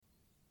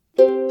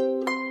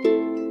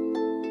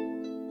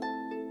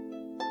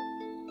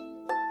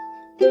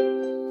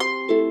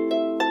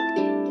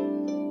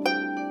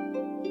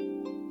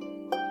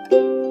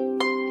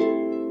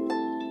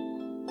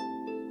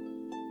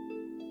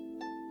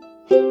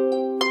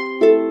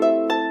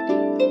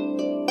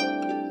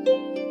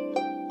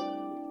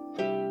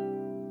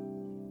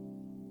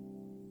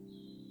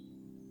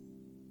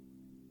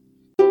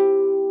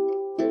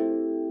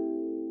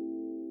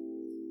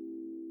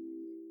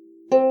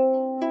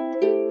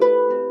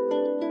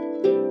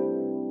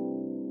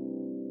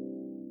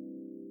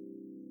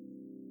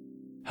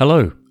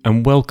Hello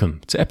and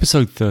welcome to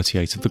episode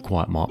 38 of the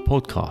Quietmark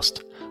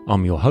podcast.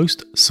 I'm your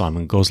host,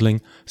 Simon Gosling,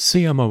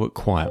 CMO at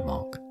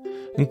Quietmark.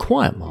 And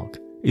Quietmark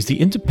is the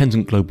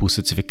independent global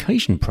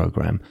certification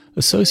programme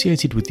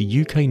associated with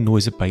the UK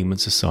Noise Abatement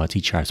Society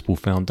Charitable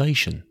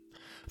Foundation.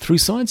 Through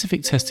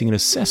scientific testing and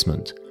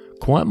assessment,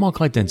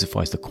 Quietmark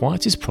identifies the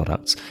quietest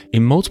products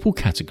in multiple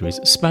categories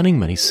spanning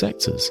many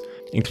sectors,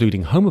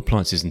 including home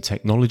appliances and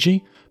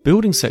technology,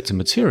 building sector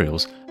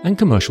materials, and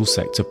commercial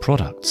sector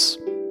products.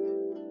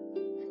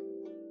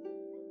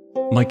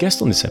 My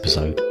guest on this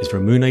episode is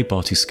Ramune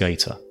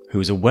Bartusketa, who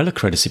is a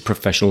well-accredited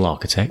professional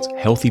architect,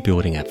 healthy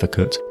building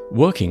advocate,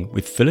 working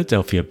with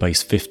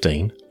Philadelphia-based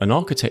 15, an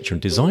architecture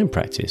and design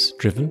practice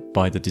driven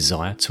by the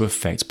desire to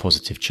effect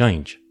positive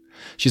change.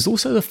 She's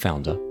also the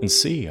founder and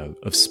CEO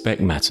of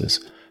Spec Matters,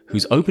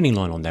 whose opening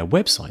line on their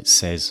website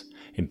says,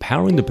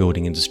 empowering the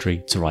building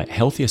industry to write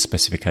healthier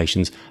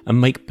specifications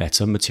and make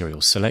better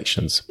material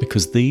selections,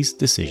 because these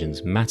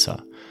decisions matter.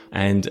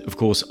 And of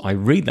course, I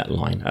read that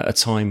line at a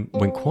time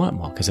when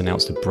Quietmark has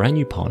announced a brand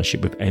new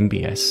partnership with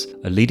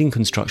MBS, a leading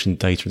construction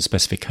data and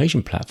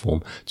specification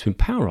platform to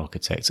empower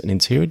architects and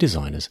interior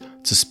designers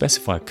to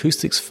specify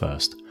acoustics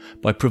first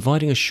by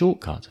providing a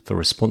shortcut for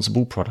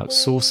responsible product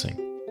sourcing.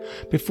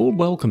 Before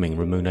welcoming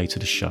Ramune to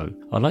the show,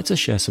 I'd like to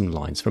share some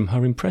lines from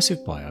her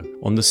impressive bio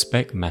on the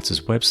Spec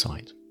Matters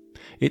website.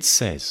 It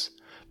says,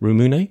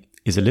 Ramune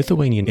is a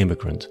Lithuanian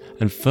immigrant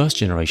and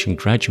first-generation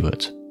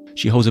graduate.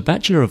 She holds a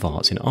Bachelor of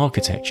Arts in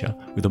Architecture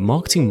with a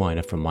marketing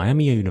minor from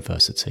Miami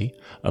University,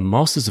 a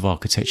Masters of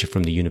Architecture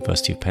from the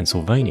University of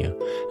Pennsylvania,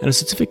 and a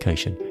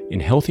certification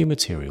in Healthier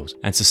Materials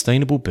and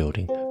Sustainable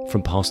Building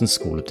from Parsons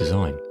School of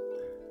Design.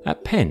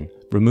 At Penn,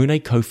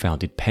 Ramune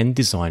co-founded Penn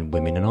Design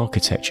Women in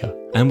Architecture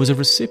and was a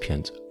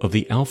recipient of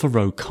the Alpha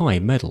Rho Chi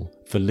Medal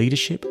for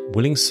Leadership,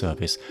 Willing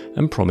Service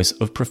and Promise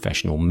of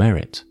Professional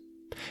Merit.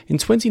 In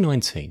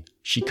 2019,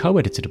 she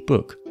co-edited a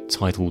book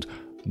titled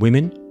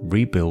Women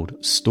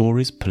Rebuild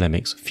Stories,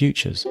 Polemics,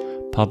 Futures,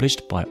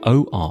 published by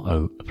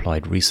ORO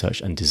Applied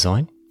Research and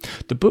Design.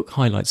 The book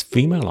highlights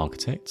female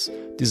architects,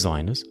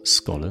 designers,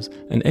 scholars,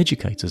 and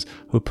educators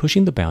who are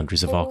pushing the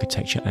boundaries of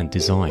architecture and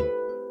design.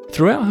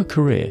 Throughout her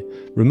career,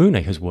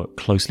 Ramune has worked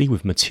closely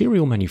with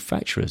material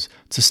manufacturers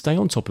to stay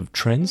on top of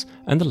trends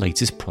and the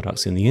latest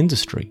products in the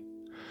industry.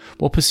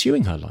 While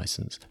pursuing her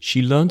license,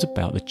 she learned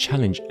about the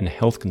challenge and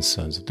health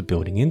concerns of the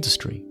building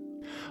industry.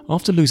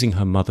 After losing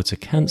her mother to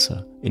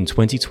cancer in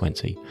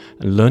 2020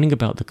 and learning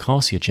about the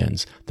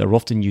carcinogens that are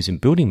often used in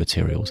building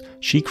materials,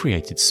 she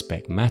created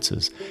Spec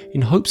Matters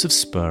in hopes of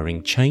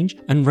spurring change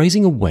and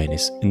raising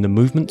awareness in the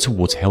movement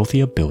towards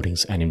healthier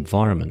buildings and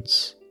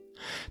environments.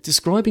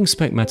 Describing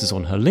Spec Matters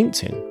on her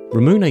LinkedIn,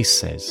 Ramune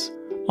says,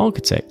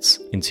 architects,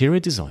 interior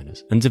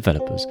designers and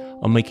developers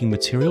are making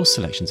material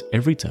selections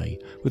every day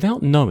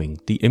without knowing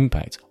the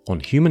impact on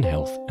human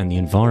health and the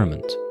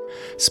environment.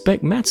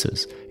 Spec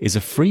Matters is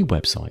a free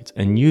website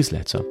and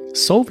newsletter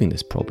solving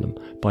this problem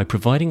by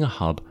providing a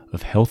hub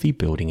of healthy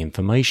building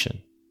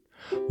information.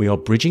 We are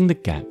bridging the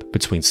gap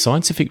between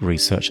scientific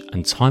research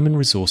and time and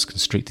resource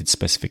constricted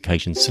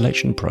specification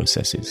selection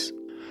processes.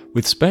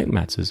 With Spec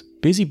Matters,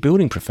 busy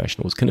building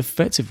professionals can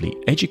effectively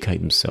educate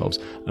themselves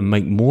and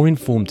make more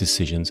informed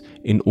decisions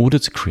in order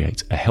to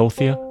create a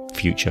healthier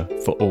future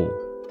for all.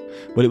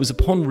 Well, it was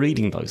upon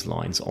reading those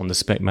lines on the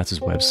Spec Matters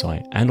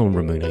website and on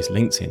Ramune's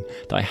LinkedIn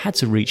that I had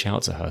to reach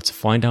out to her to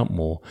find out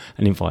more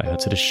and invite her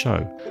to the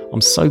show.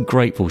 I'm so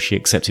grateful she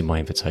accepted my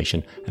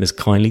invitation and has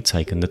kindly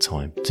taken the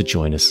time to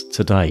join us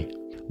today.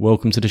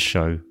 Welcome to the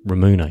show,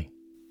 Ramune.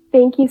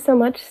 Thank you so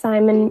much,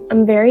 Simon.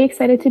 I'm very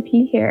excited to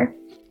be here.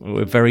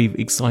 We're very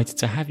excited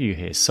to have you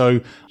here.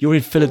 So you're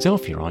in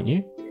Philadelphia, aren't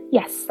you?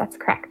 Yes, that's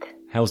correct.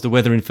 How's the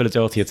weather in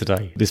Philadelphia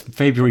today, this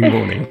February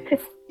morning?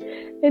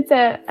 It's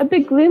a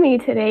bit gloomy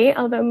today,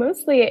 although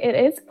mostly it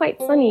is quite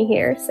sunny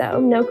here,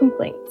 so no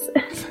complaints.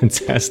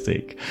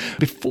 Fantastic.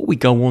 Before we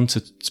go on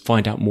to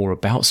find out more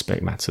about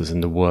Spec Matters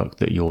and the work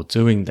that you're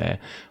doing there,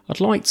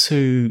 I'd like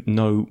to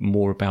know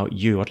more about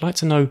you. I'd like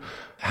to know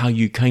how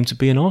you came to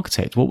be an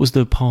architect. What was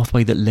the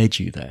pathway that led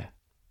you there?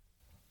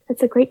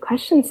 That's a great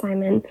question,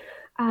 Simon.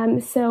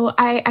 So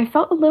I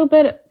felt a little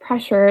bit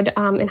pressured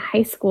in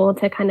high school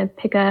to kind of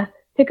pick a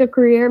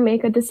career,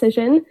 make a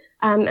decision.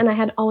 And I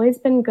had always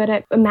been good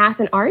at math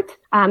and art.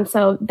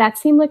 So that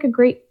seemed like a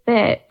great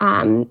fit.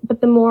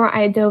 But the more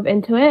I dove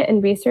into it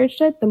and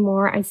researched it, the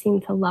more I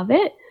seemed to love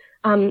it.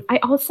 I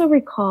also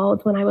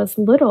recalled when I was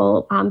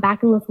little,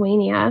 back in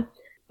Lithuania,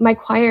 my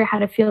choir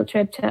had a field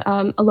trip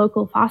to a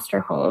local foster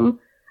home.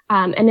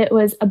 And it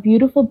was a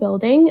beautiful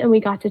building and we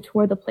got to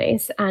tour the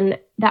place. And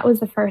that was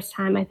the first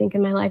time I think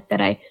in my life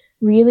that I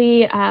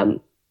really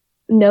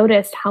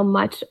noticed how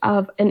much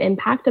of an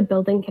impact a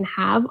building can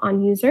have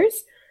on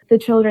users. The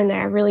children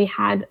there really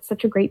had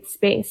such a great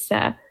space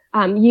to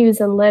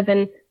use and live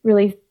and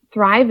really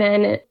thrive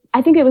in.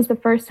 I think it was the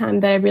first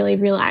time that I really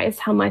realized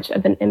how much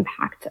of an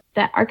impact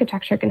that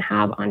architecture can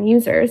have on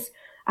users.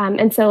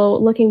 And so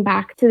looking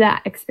back to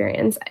that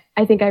experience,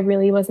 I think I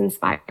really was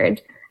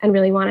inspired and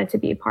really wanted to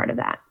be a part of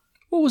that.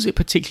 What was it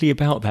particularly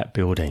about that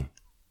building?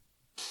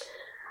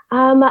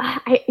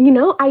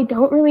 I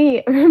don't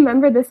really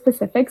remember the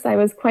specifics. I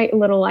was quite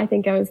little. I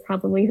think I was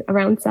probably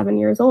around 7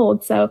 years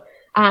old. So,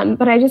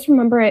 but I just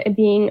remember it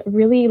being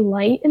really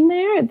light in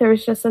there. There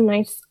was just a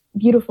nice,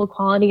 beautiful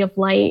quality of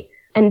light,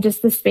 and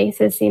just the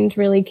spaces seemed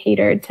really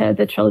catered to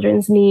the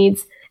children's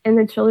needs, and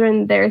the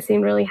children there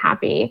seemed really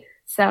happy.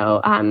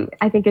 So,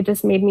 I think it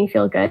just made me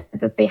feel good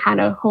that they had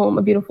a home,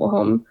 a beautiful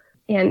home.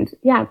 And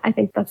yeah, I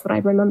think that's what I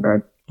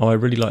remember. Oh, I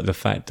really like the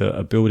fact that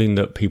a building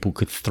that people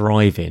could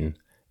thrive in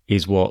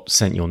is what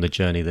sent you on the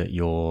journey that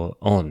you're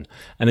on.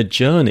 And a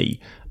journey,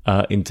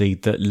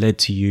 indeed, that led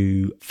to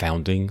you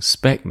founding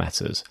Spec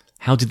Matters.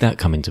 How did that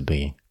come into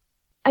being?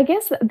 I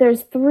guess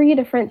there's 3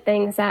 different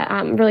things that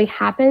really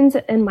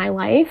happened in my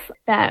life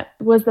that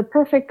was the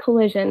perfect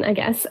collision, I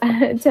guess,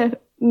 to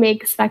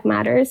make Spec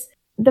Matters.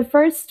 The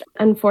first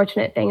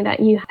unfortunate thing that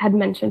you had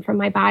mentioned from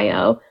my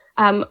bio,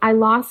 I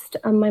lost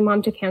my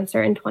mom to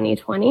cancer in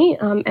 2020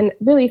 and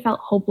really felt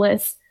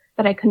hopeless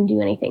that I couldn't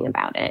do anything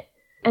about it.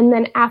 And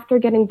then after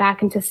getting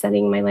back into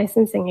studying my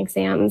licensing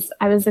exams,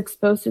 I was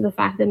exposed to the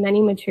fact that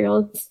many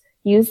materials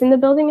used in the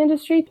building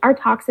industry are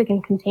toxic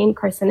and contain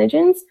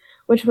carcinogens,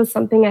 which was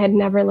something I had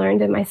never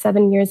learned in my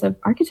 7 years of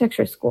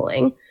architecture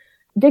schooling.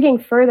 Digging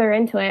further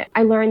into it,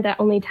 I learned that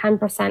only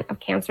 10%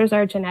 of cancers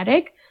are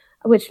genetic,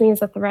 which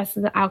means that the rest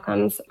of the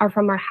outcomes are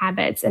from our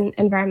habits and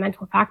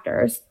environmental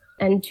factors.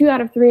 And 2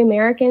 out of 3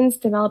 Americans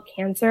develop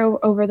cancer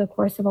over the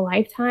course of a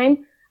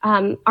lifetime.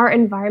 Our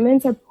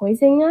environments are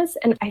poisoning us,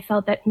 and I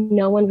felt that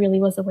no one really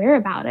was aware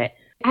about it.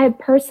 I had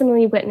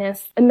personally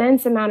witnessed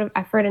immense amount of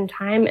effort and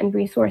time and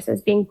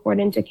resources being poured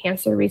into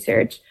cancer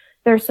research.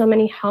 There are so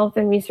many health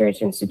and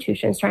research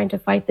institutions trying to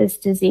fight this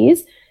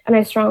disease, and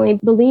I strongly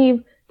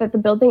believe that the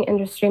building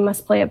industry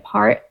must play a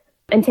part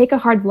and take a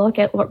hard look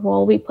at what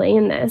role we play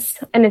in this.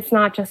 And it's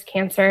not just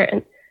cancer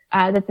and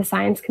that the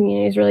science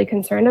community is really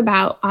concerned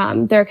about.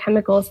 There are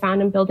chemicals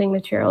found in building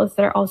materials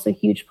that are also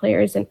huge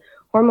players in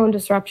hormone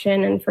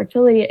disruption and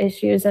fertility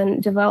issues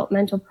and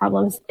developmental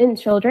problems in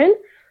children.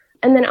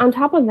 And then on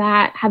top of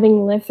that,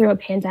 having lived through a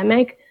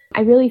pandemic,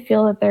 I really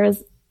feel that there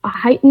is a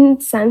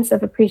heightened sense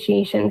of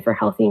appreciation for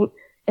healthy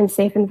and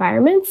safe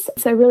environments.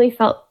 So I really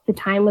felt the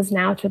time was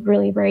now to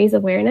really raise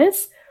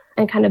awareness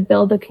and kind of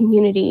build a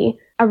community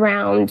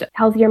around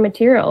healthier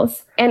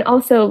materials. And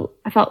also,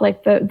 I felt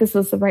like this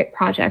was the right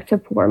project to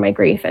pour my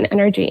grief and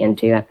energy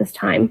into at this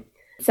time.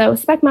 So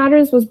Spec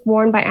Matters was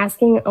born by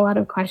asking a lot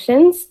of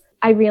questions.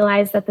 I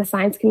realized that the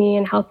science community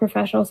and health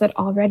professionals had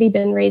already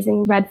been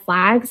raising red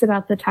flags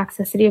about the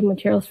toxicity of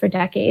materials for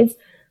decades,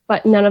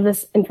 but none of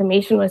this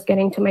information was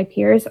getting to my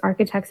peers,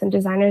 architects and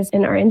designers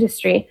in our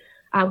industry,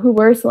 who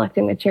were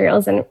selecting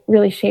materials and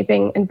really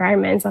shaping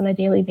environments on a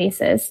daily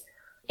basis.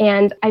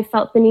 And I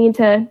felt the need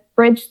to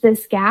bridge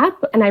this gap,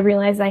 and I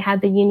realized I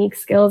had the unique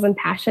skills and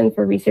passion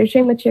for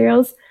researching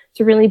materials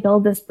to really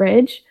build this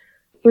bridge.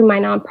 Through my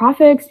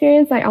nonprofit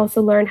experience, I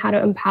also learned how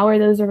to empower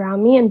those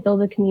around me and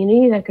build a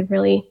community that could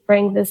really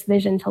bring this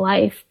vision to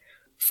life.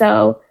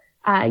 So,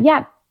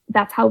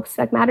 that's how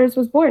Spec Matters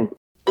was born.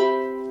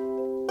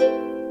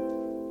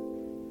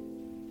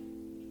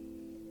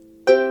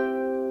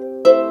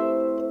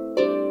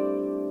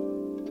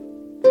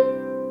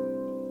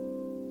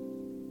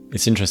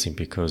 It's interesting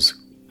because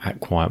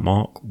at Quiet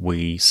Mark,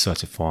 we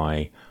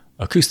certify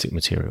acoustic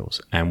materials,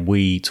 and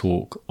we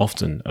talk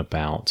often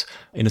about,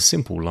 in a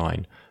simple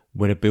line,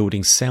 when a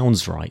building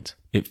sounds right,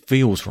 it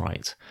feels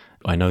right.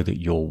 I know that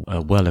you're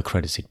a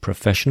well-accredited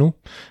professional,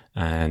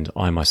 and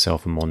I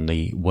myself am on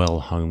the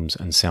Well Homes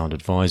and Sound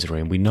Advisory,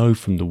 and we know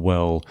from the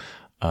Well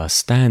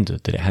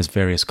standard that it has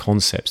various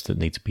concepts that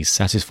need to be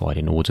satisfied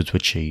in order to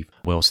achieve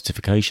WELL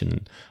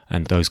certification.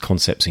 And those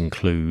concepts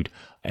include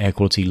air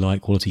quality,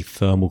 light quality,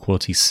 thermal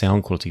quality,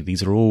 sound quality.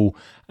 These are all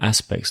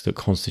aspects that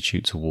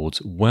constitute towards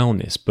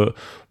wellness. But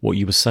what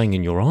you were saying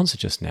in your answer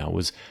just now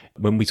was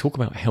when we talk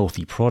about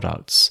healthy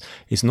products,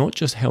 it's not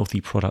just healthy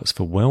products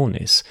for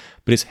wellness,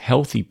 but it's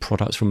healthy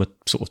products from a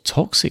sort of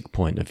toxic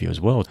point of view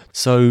as well.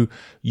 So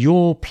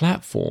your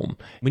platform,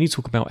 when you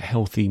talk about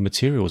healthy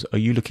materials, are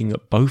you looking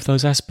at both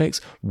those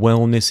aspects,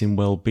 wellness in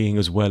well-being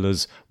as well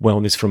as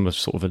wellness from a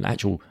sort of an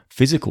actual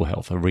physical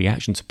health, a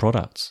reaction to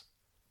products?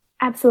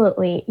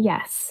 Absolutely,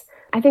 yes.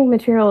 I think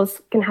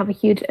materials can have a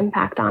huge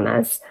impact on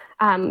us.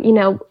 In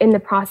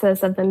the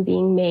process of them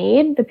being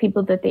made, the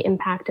people that they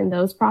impact in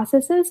those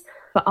processes,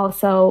 but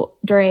also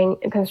during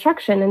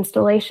construction,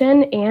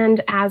 installation,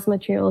 and as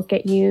materials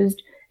get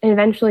used and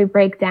eventually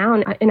break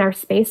down in our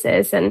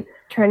spaces and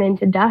turn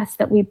into dust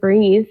that we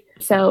breathe.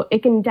 So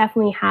it can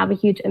definitely have a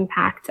huge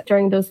impact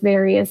during those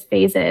various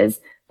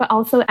phases, but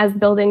also as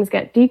buildings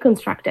get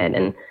deconstructed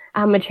and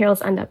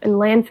materials end up in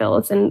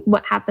landfills, and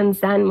what happens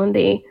then when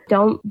they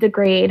don't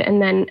degrade, and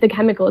then the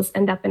chemicals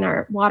end up in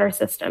our water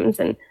systems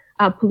and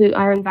pollute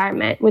our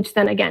environment, which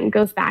then again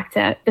goes back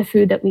to the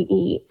food that we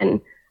eat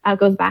and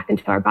goes back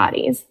into our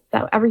bodies.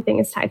 So everything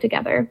is tied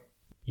together.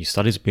 You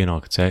studied to be an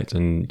architect,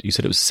 and you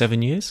said it was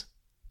 7 years?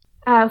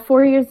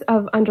 4 years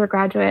of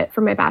undergraduate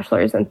for my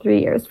bachelor's and 3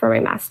 years for my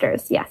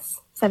master's.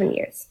 Yes. 7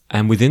 years.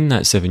 And within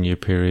that 7-year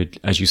period,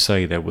 as you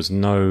say, there was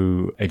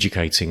no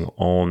educating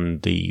on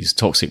these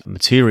toxic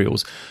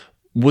materials.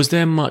 Was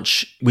there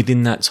much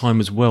within that time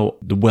as well,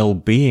 the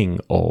well-being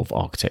of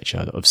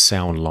architecture, of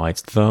sound, light,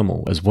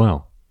 thermal as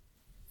well?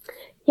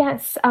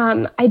 Yes,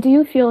 I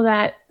do feel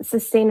that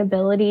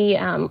sustainability,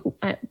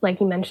 like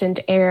you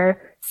mentioned,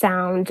 air,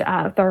 sound,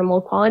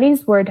 thermal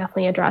qualities were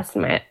definitely addressed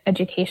in my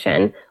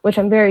education, which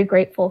I'm very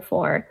grateful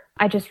for.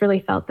 I just really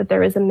felt that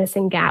there was a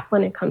missing gap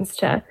when it comes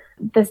to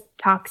the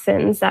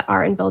toxins that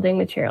are in building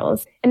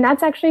materials. And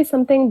that's actually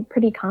something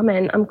pretty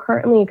common. I'm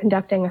currently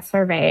conducting a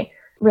survey,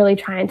 really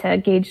trying to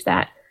gauge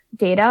that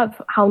data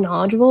of how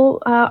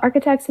knowledgeable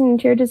architects and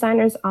interior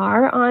designers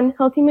are on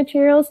healthy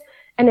materials.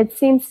 And it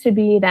seems to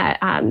be that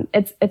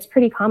it's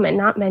pretty common.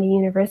 Not many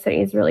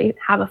universities really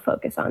have a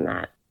focus on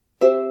that.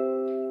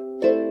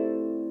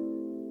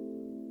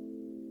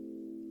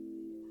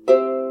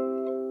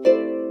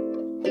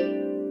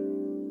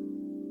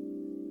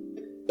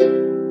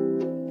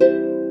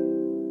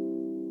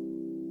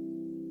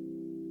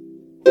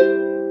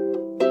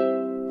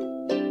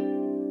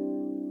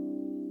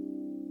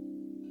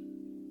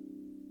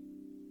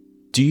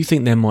 Do you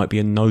think there might be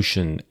a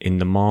notion in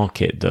the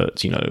market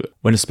that,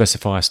 when a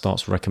specifier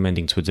starts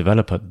recommending to a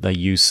developer that they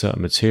use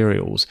certain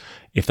materials,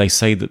 if they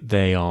say that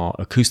they are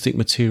acoustic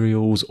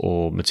materials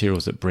or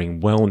materials that bring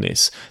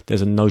wellness,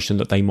 there's a notion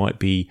that they might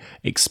be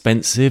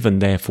expensive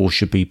and therefore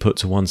should be put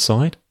to one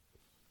side?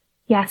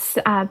 Yes,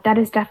 that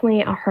is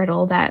definitely a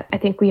hurdle that I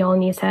think we all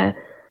need to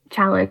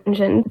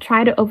challenge and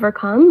try to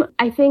overcome.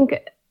 I think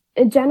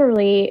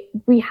generally,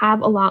 we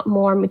have a lot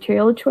more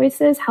material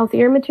choices,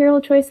 healthier material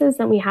choices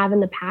than we have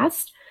in the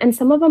past. And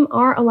some of them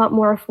are a lot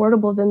more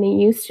affordable than they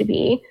used to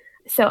be.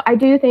 So I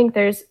do think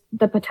there's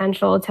the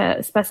potential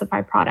to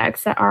specify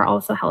products that are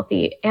also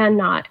healthy and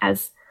not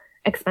as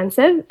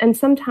expensive. And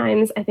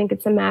sometimes I think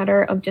it's a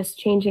matter of just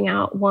changing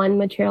out one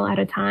material at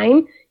a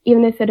time,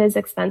 even if it is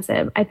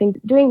expensive. I think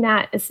doing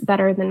that is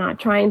better than not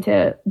trying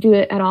to do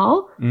it at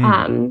all,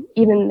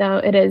 even though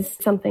it is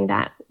something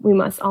that we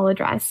must all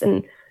address.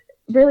 And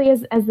really,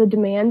 as the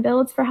demand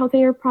builds for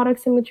healthier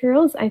products and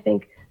materials, I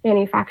think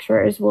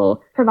manufacturers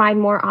will provide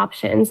more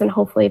options, and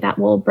hopefully that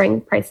will bring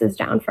prices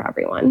down for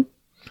everyone.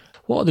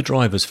 What are the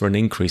drivers for an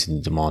increase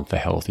in demand for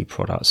healthy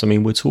products? I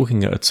mean, we're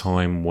talking at a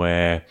time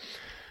where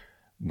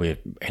we're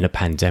in a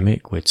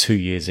pandemic, we're 2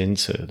 years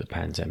into the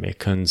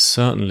pandemic, and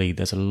certainly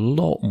there's a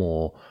lot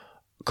more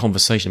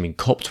conversation. I mean,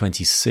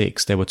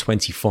 COP26, there were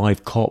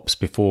 25 COPs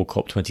before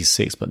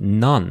COP26, but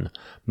none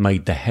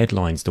made the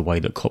headlines the way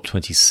that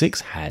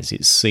COP26 has.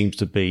 It seems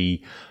to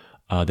be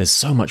there's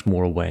so much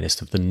more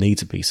awareness of the need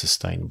to be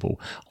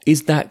sustainable.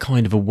 Is that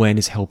kind of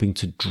awareness helping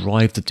to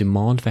drive the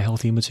demand for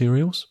healthier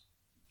materials?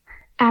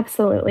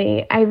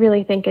 Absolutely. I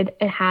really think it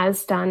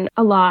has done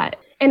a lot.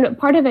 And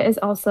part of it is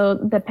also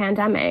the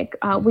pandemic.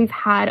 We've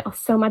had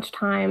so much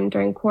time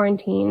during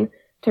quarantine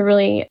to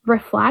really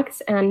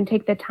reflect and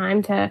take the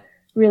time to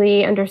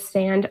really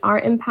understand our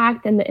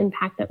impact and the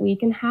impact that we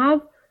can have,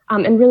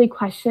 and really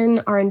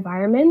question our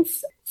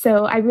environments.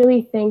 So I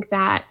really think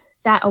that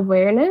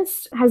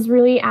awareness has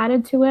really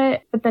added to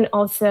it, but then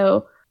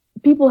also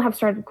people have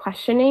started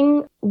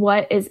questioning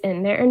what is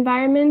in their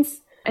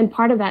environments. And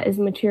part of that is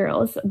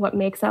materials, what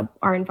makes up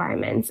our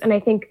environments. And I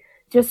think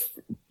just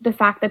the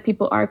fact that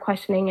people are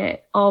questioning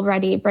it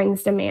already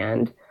brings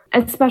demand.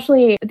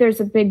 Especially, there's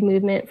a big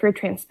movement for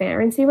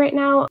transparency right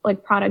now,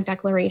 like product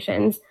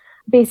declarations,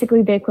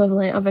 basically the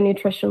equivalent of a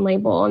nutrition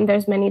label. And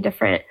there's many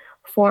different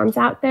forms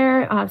out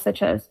there,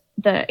 such as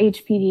the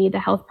HPD, the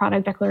Health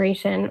Product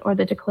Declaration, or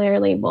the Declare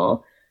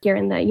label here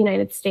in the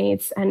United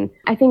States. And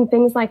I think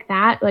things like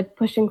that, like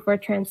pushing for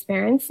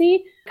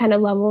transparency, kind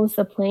of levels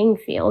the playing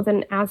field.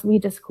 And as we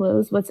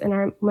disclose what's in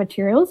our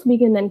materials, we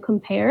can then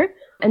compare.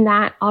 And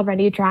that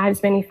already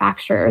drives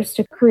manufacturers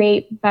to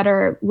create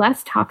better,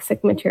 less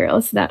toxic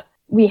materials so that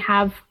we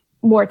have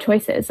more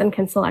choices and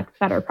can select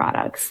better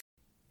products.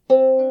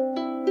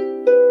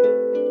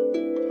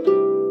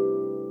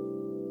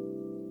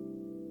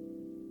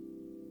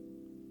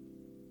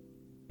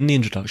 In the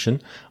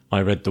introduction,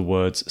 I read the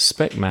words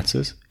Spec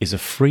Matters is a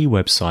free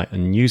website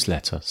and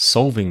newsletter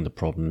solving the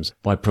problems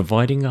by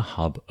providing a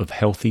hub of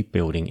healthy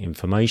building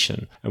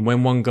information. And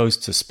when one goes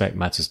to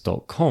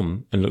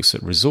specmatters.com and looks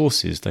at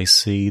resources, they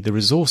see the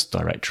resource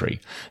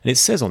directory. And it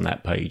says on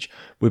that page,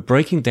 we're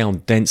breaking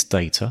down dense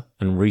data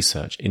and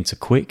research into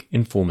quick,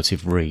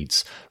 informative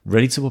reads,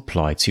 ready to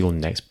apply to your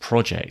next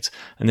project.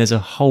 And there's a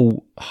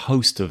whole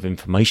host of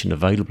information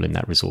available in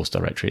that resource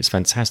directory. It's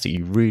fantastic.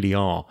 You really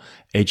are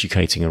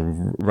educating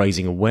and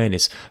raising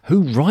awareness.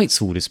 Who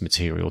writes all this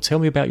material? Tell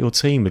me about your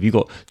team. Have you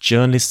got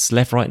journalists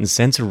left, right, and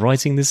center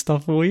writing this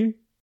stuff for you?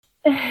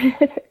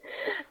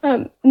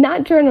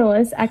 Not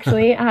journalists,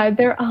 actually.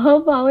 They're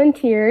all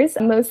volunteers,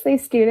 mostly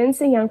students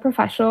and young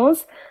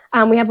professionals.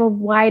 We have a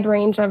wide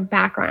range of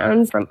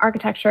backgrounds from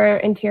architecture,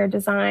 interior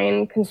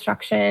design,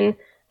 construction,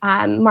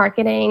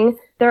 marketing.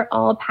 They're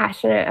all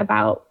passionate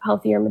about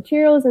healthier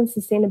materials and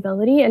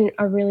sustainability and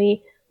are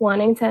really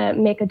wanting to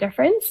make a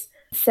difference.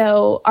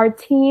 So our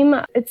team,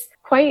 it's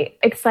quite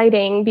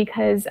exciting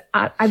because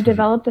I've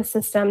developed a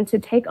system to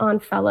take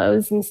on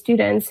fellows and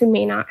students who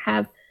may not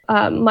have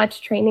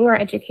much training or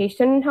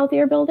education in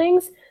healthier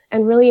buildings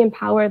and really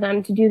empower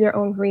them to do their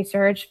own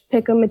research,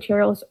 pick up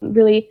materials,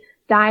 really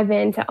dive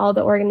into all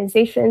the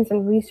organizations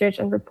and research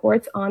and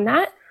reports on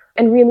that,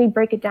 and really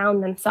break it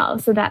down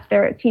themselves so that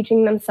they're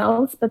teaching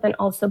themselves, but then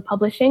also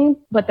publishing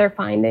what their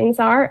findings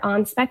are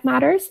on Spec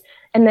Matters,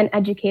 and then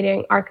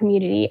educating our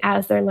community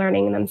as they're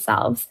learning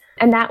themselves.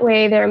 And that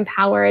way they're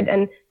empowered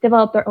and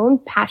develop their own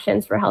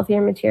passions for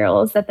healthier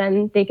materials that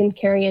then they can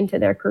carry into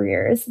their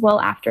careers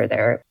well after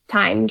their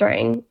time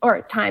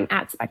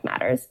at Spec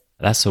Matters.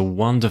 That's a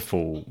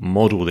wonderful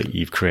model that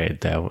you've created,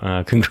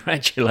 Dale.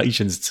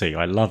 Congratulations to you.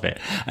 I love it.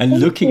 And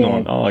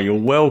you're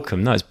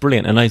welcome. No, it's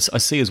brilliant. And I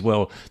see as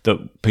well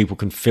that people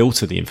can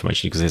filter the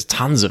information because there's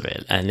tons of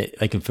it, and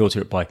they can filter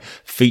it by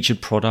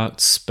featured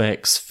products,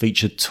 specs,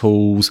 featured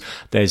tools.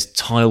 There's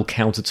tile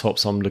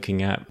countertops I'm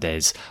looking at.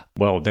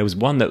 There was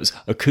one that was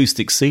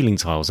acoustic ceiling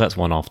tiles. That's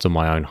one after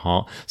my own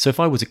heart. So if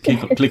I were to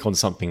click on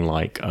something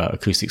like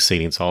acoustic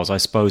ceiling tiles, I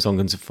suppose I'm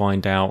going to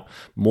find out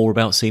more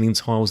about ceiling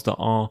tiles that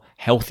are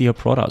healthier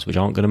products, which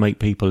aren't going to make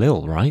people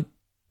ill, right?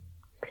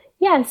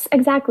 Yes,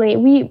 exactly.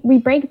 We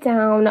break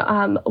down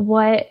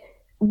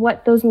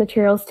what those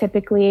materials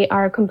typically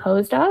are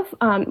composed of,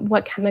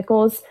 what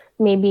chemicals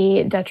may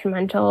be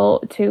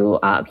detrimental to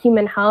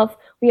human health.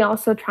 We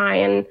also try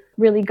and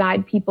really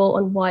guide people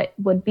on what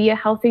would be a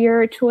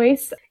healthier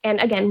choice.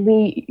 And again,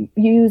 we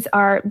use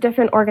our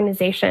different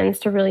organizations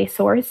to really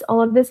source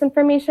all of this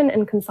information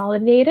and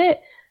consolidate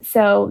it.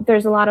 So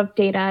there's a lot of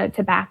data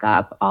to back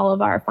up all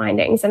of our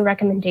findings and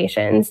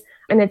recommendations.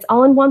 And it's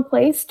all in one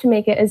place to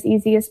make it as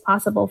easy as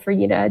possible for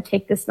you to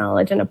take this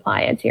knowledge and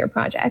apply it to your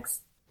projects.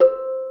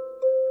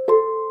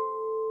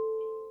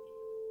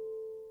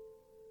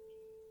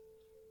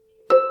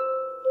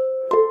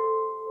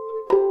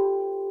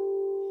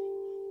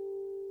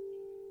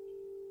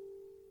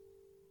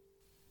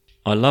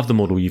 I love the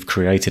model you've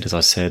created, as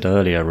I said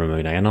earlier,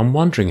 Ramune, and I'm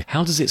wondering,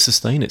 how does it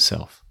sustain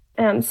itself?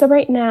 So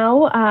right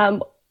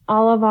now,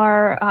 all of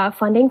our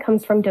funding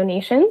comes from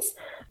donations.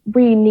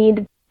 We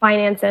need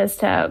finances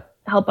to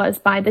help us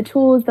buy the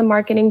tools, the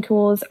marketing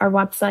tools, our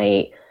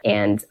website.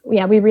 And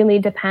we really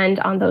depend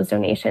on those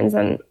donations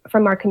and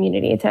from our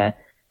community to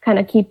kind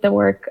of keep the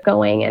work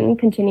going and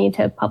continue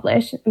to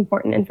publish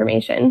important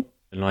information.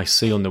 And I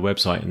see on the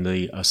website in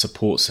the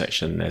support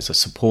section, there's a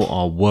support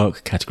our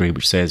work category,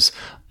 which says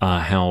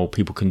how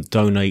people can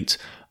donate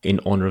in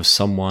honor of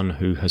someone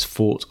who has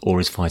fought or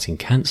is fighting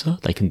cancer.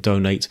 They can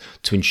donate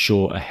to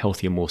ensure a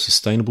healthier, more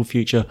sustainable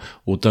future,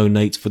 or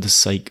donate for the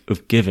sake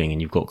of giving.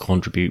 And you've got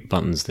contribute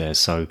buttons there.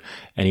 So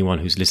anyone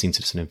who's listening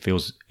to this and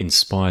feels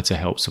inspired to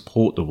help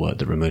support the work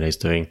that Ramune is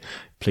doing,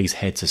 please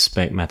head to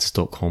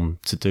specmatters.com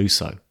to do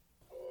so.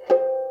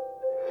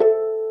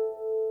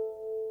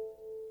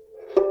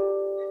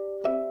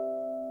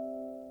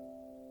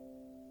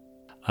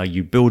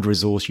 You build a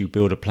resource, you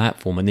build a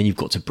platform, and then you've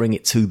got to bring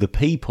it to the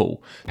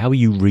people. How are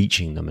you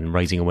reaching them and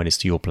raising awareness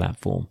to your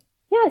platform?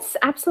 Yes,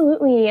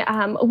 absolutely.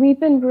 We've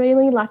been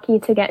really lucky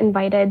to get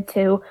invited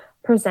to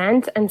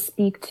present and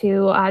speak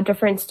to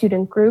different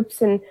student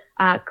groups and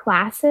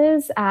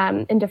classes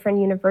in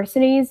different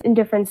universities in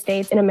different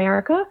states in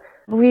America.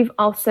 We've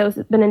also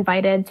been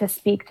invited to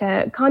speak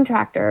to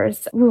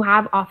contractors who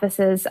have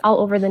offices all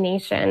over the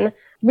nation.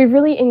 We've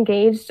really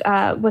engaged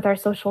with our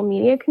social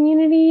media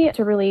community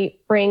to really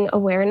bring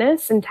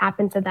awareness and tap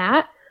into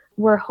that.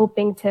 We're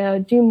hoping to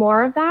do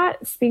more of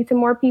that, speak to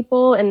more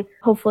people, and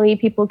hopefully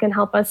people can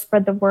help us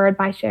spread the word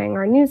by sharing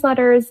our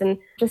newsletters and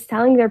just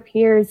telling their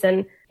peers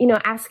and,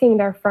 asking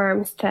their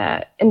firms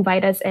to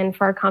invite us in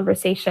for a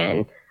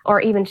conversation or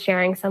even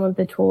sharing some of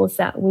the tools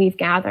that we've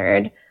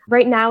gathered.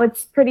 Right now,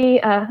 it's pretty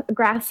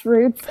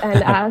grassroots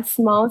and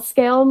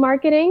small-scale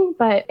marketing,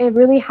 but it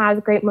really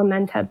has great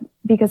momentum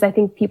because I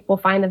think people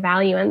find the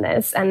value in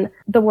this, and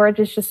the word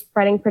is just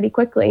spreading pretty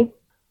quickly.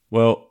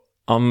 Well,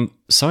 I'm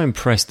so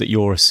impressed that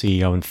you're a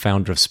CEO and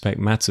founder of Spec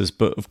Matters,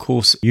 but of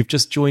course, you've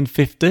just joined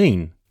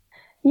 15.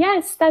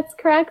 Yes, that's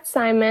correct,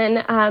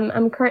 Simon.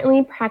 I'm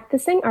currently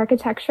practicing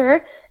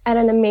architecture at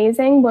an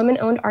amazing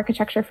women-owned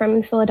architecture firm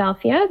in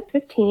Philadelphia,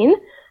 15.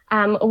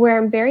 Where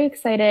I'm very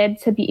excited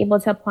to be able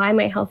to apply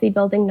my healthy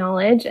building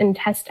knowledge and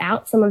test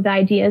out some of the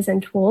ideas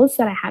and tools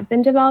that I have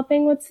been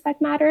developing with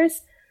Spec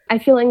Matters. I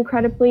feel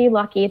incredibly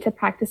lucky to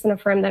practice in a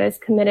firm that is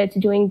committed to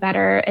doing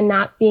better and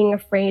not being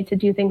afraid to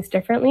do things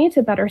differently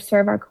to better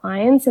serve our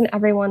clients and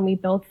everyone we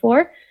build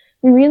for.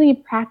 We really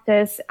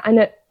practice in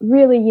a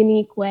really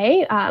unique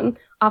way,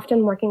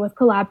 often working with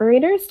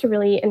collaborators to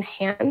really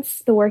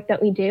enhance the work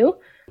that we do.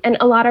 And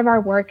a lot of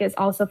our work is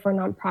also for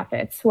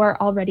nonprofits who are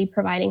already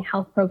providing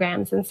health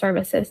programs and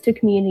services to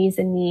communities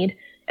in need.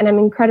 And I'm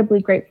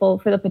incredibly grateful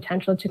for the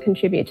potential to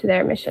contribute to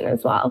their mission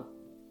as well.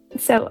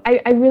 So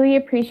I really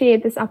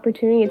appreciate this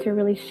opportunity to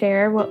really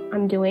share what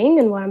I'm doing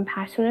and what I'm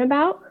passionate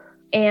about.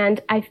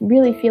 And I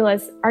really feel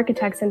as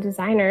architects and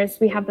designers,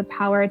 we have the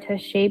power to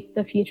shape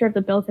the future of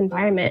the built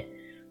environment.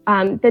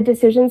 The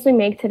decisions we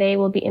make today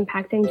will be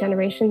impacting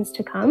generations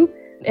to come.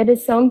 It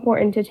is so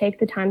important to take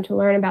the time to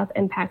learn about the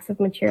impacts of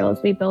materials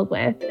we build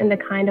with and the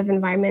kind of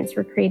environments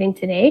we're creating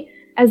today,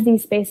 as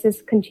these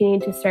spaces continue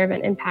to serve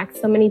and impact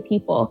so many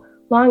people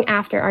long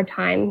after our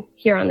time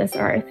here on this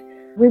earth.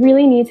 We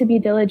really need to be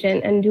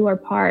diligent and do our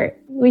part.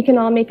 We can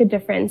all make a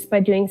difference by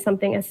doing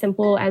something as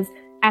simple as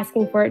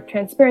asking for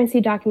transparency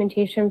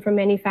documentation from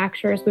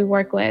manufacturers we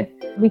work with.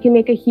 We can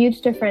make a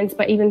huge difference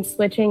by even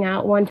switching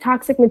out one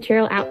toxic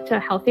material out to a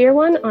healthier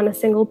one on a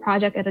single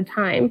project at a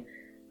time.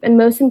 And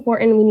most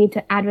important, we need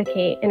to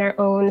advocate in our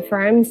own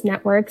firms,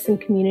 networks, and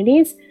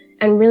communities,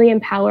 and really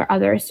empower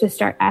others to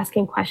start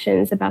asking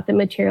questions about the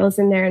materials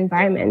in their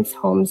environments,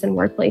 homes, and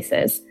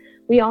workplaces.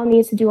 We all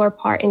need to do our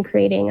part in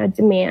creating a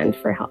demand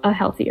for a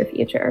healthier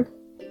future.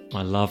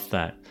 I love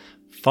that.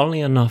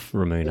 Funnily enough,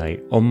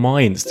 Ramune, on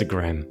my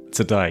Instagram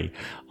today,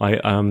 I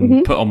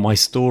put on my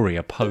story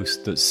a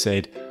post that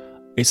said,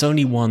 "It's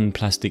only one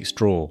plastic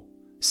straw,"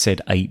 said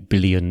 8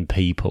 billion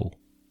people.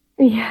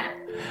 Yeah.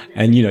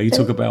 And, you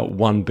talk about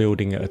one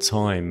building at a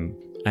time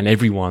and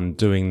everyone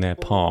doing their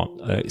part.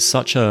 It's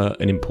such an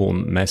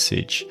important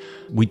message.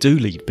 We do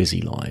lead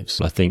busy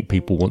lives. I think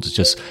people want to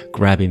just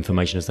grab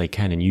information as they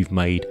can, and you've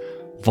made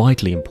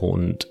vitally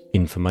important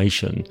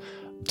information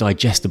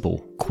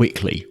digestible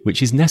quickly,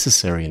 which is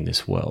necessary in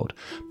this world.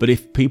 But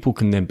if people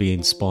can then be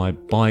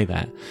inspired by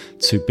that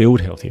to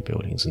build healthier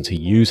buildings and to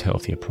use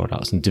healthier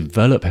products and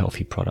develop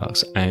healthy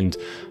products and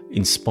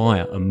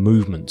inspire a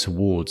movement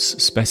towards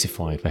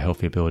specifying for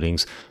healthier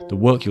buildings, the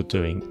work you're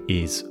doing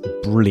is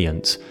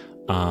brilliant.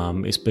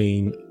 It's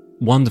been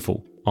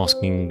wonderful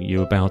asking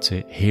you about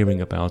it, hearing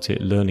about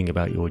it, learning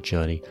about your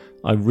journey.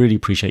 I really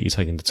appreciate you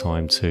taking the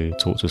time to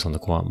talk to us on the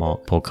Quiet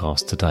Mark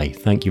podcast today.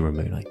 Thank you,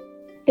 Ramune.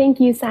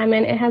 Thank you,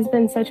 Simon. It has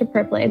been such a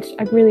privilege.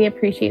 I really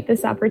appreciate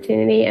this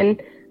opportunity,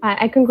 and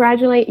I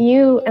congratulate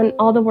you and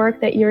all the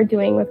work that you're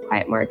doing with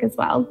Quiet Mark as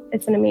well.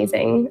 It's an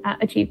amazing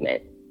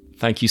achievement.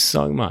 Thank you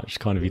so much.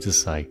 Kind of you to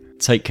say.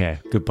 Take care.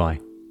 Goodbye.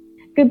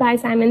 Goodbye,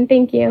 Simon.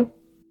 Thank you.